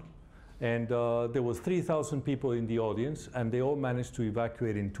down, and there was 3,000 people in the audience, and they all managed to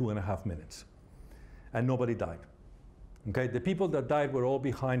evacuate in 2.5 minutes, and nobody died. Okay, the people that died were all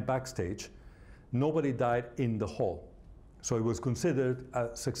behind backstage. Nobody died in the hall. So it was considered a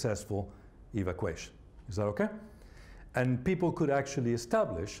successful evacuation. Is that okay? And people could actually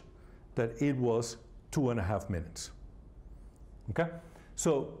establish that it was 2.5 minutes. Okay?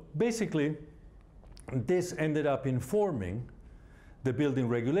 So basically, this ended up informing the building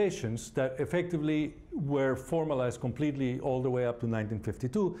regulations that effectively were formalized completely all the way up to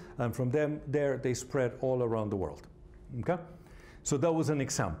 1952, and from there they spread all around the world. Okay? So that was an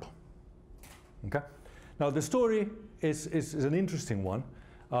example. Okay? Now the story is an interesting one.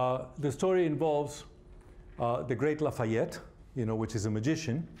 The story involves the great Lafayette, which is a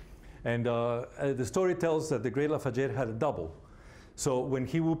magician, and the story tells that the great Lafayette had a double. So when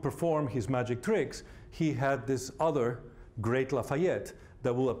he would perform his magic tricks, he had this other great Lafayette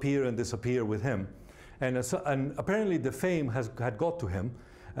that will appear and disappear with him. And apparently the fame had got to him,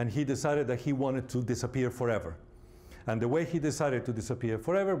 and he decided that he wanted to disappear forever. And the way he decided to disappear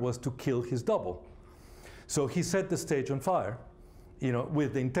forever was to kill his double. So he set the stage on fire,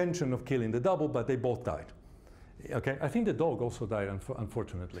 with the intention of killing the double, but they both died. Okay, I think the dog also died,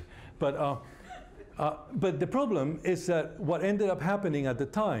 unfortunately. But the problem is that what ended up happening at the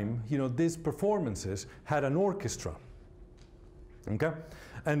time, these performances had an orchestra. Okay?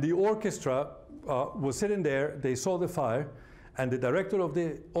 And the orchestra was sitting there, they saw the fire, and the director of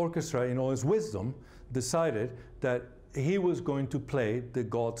the orchestra, in all his wisdom, decided that he was going to play the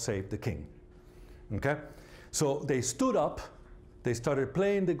God Save the King. Okay? So they stood up, they started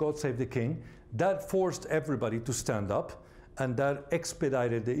playing the God Save the King. That forced everybody to stand up, and that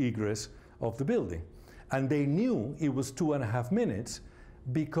expedited the egress of the building. And they knew it was 2.5 minutes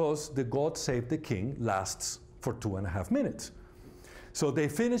because the God Save the King lasts for 2.5 minutes. So they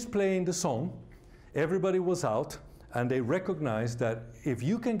finished playing the song, everybody was out, and they recognized that if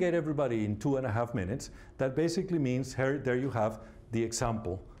you can get everybody in 2.5 minutes, that basically means there you have the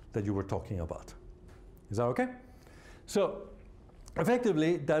example that you were talking about. Is that okay? So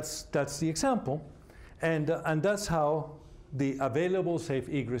effectively, that's the example, and that's how the available safe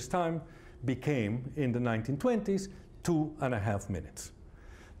egress time became, in the 1920s, 2.5 minutes.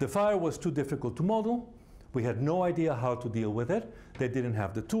 The fire was too difficult to model. We had no idea how to deal with it. They didn't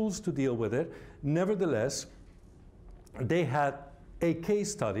have the tools to deal with it. Nevertheless, they had a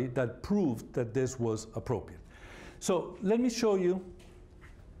case study that proved that this was appropriate. So let me show you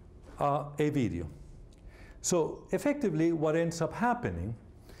a video. So effectively, what ends up happening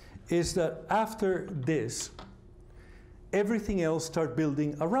is that after this, everything else started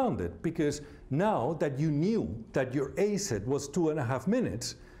building around it, because now that you knew that your ASID was 2.5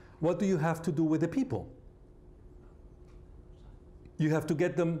 minutes, what do you have to do with the people? You have to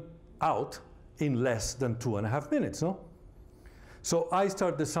get them out in less than 2.5 minutes, no? So I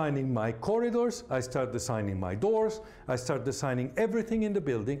start designing my corridors, I start designing my doors, I start designing everything in the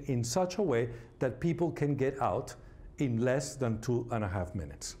building in such a way that people can get out in less than 2.5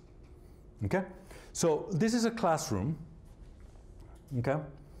 minutes. Okay? So this is a classroom, okay,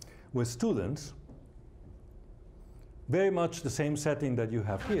 with students, very much the same setting that you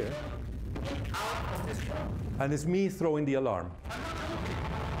have here, and it's me throwing the alarm.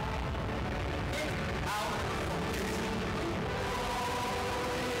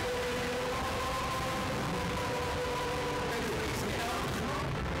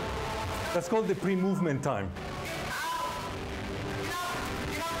 That's called the pre-movement time.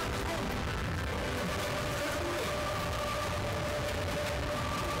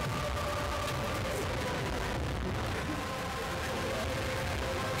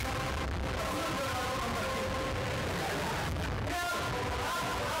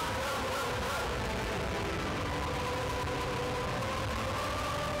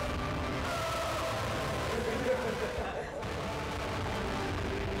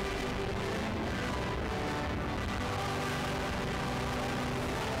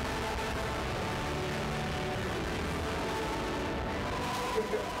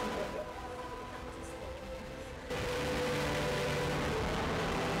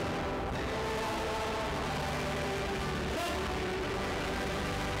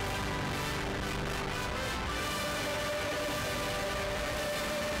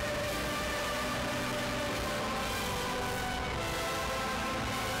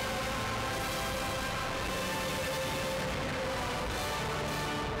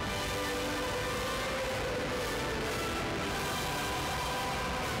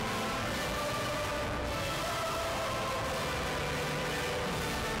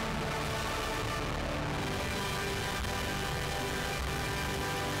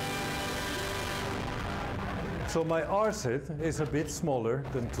 So my RSID is a bit smaller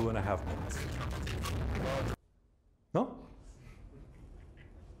than 2.5 minutes. No?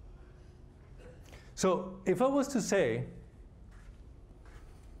 So if I was to say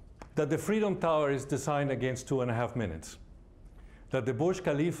that the Freedom Tower is designed against 2.5 minutes, that the Burj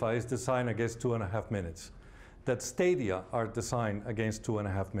Khalifa is designed against 2.5 minutes, that stadia are designed against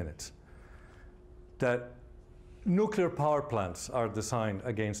 2.5 minutes, that nuclear power plants are designed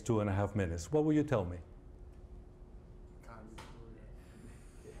against 2.5 minutes, what will you tell me?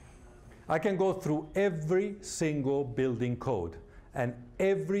 I can go through every single building code and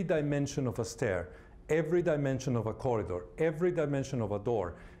every dimension of a stair, every dimension of a corridor, every dimension of a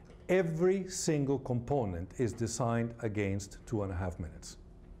door. Every single component is designed against 2.5 minutes.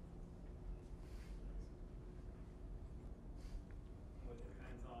 Well, it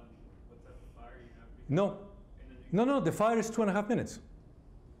depends on what type of fire you have. No, no, the fire is 2.5 minutes.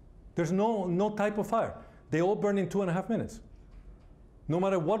 There's no type of fire. They all burn in 2.5 minutes. No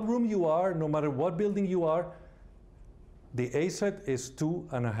matter what room you are, no matter what building you are, the ASET is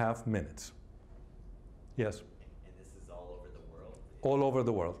 2.5 minutes. Yes? And this is all over the world? All over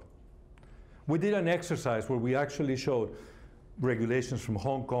the world. We did an exercise where we actually showed regulations from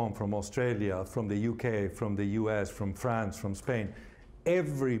Hong Kong, from Australia, from the UK, from the US, from France, from Spain.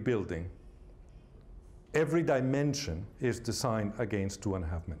 Every building, every dimension is designed against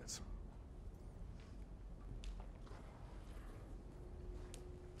 2.5 minutes.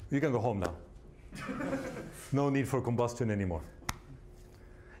 You can go home now. No need for combustion anymore.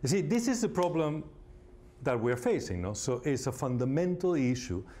 You see, this is the problem that we're facing, no? So it's a fundamental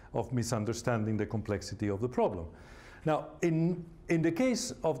issue of misunderstanding the complexity of the problem. Now, in the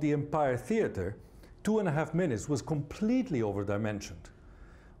case of the Empire Theater, 2.5 minutes was completely overdimensioned.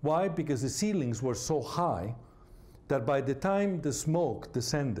 Why? Because the ceilings were so high that by the time the smoke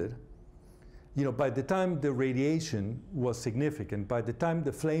descended, by the time the radiation was significant, by the time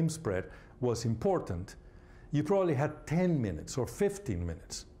the flame spread was important, you probably had 10 minutes or 15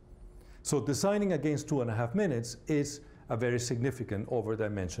 minutes. So designing against 2.5 minutes is a very significant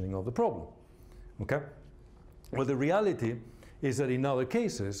overdimensioning of the problem. Okay? Well, the reality is that in other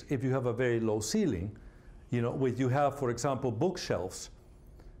cases, if you have a very low ceiling, where you have, for example, bookshelves,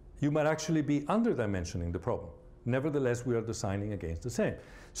 you might actually be underdimensioning the problem. Nevertheless, we are designing against the same.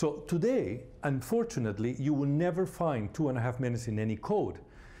 So today, unfortunately, you will never find 2.5 minutes in any code.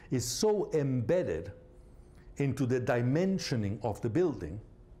 It's so embedded into the dimensioning of the building,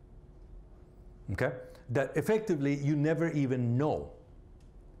 okay, that effectively you never even know.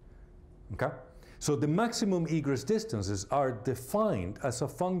 Okay? So the maximum egress distances are defined as a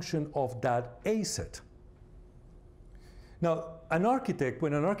function of that ASET. Now,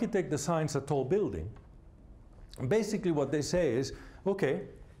 when an architect designs a tall building, basically what they say is, okay,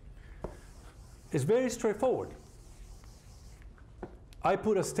 it's very straightforward. I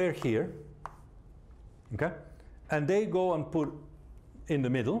put a stair here, okay, and they go and put in the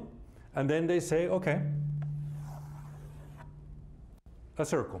middle, and then they say, okay, a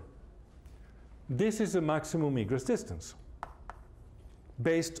circle. This is the maximum egress distance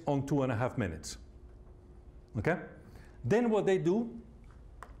based on 2.5 minutes. Okay? Then what they do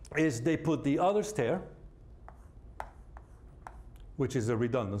is they put the other stair, which is a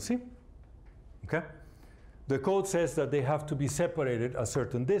redundancy. Okay? The code says that they have to be separated a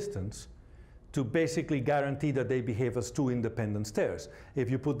certain distance to basically guarantee that they behave as two independent stairs. If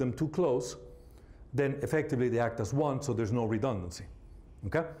you put them too close, then effectively they act as one, so there's no redundancy.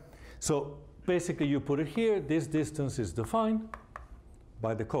 Okay? So basically you put it here, this distance is defined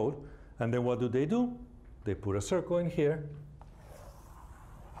by the code, and then what do? They put a circle in here.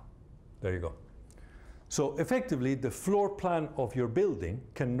 There you go. So effectively the floor plan of your building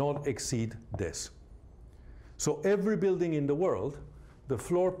cannot exceed this. So every building in the world, the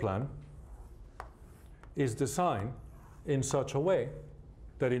floor plan is designed in such a way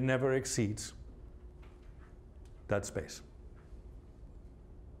that it never exceeds that space.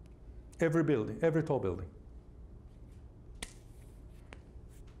 Every building, every tall building.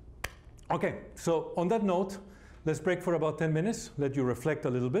 Okay, so on that note, let's break for about 10 minutes, let you reflect a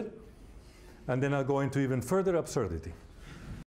little bit, and then I'll go into even further absurdity.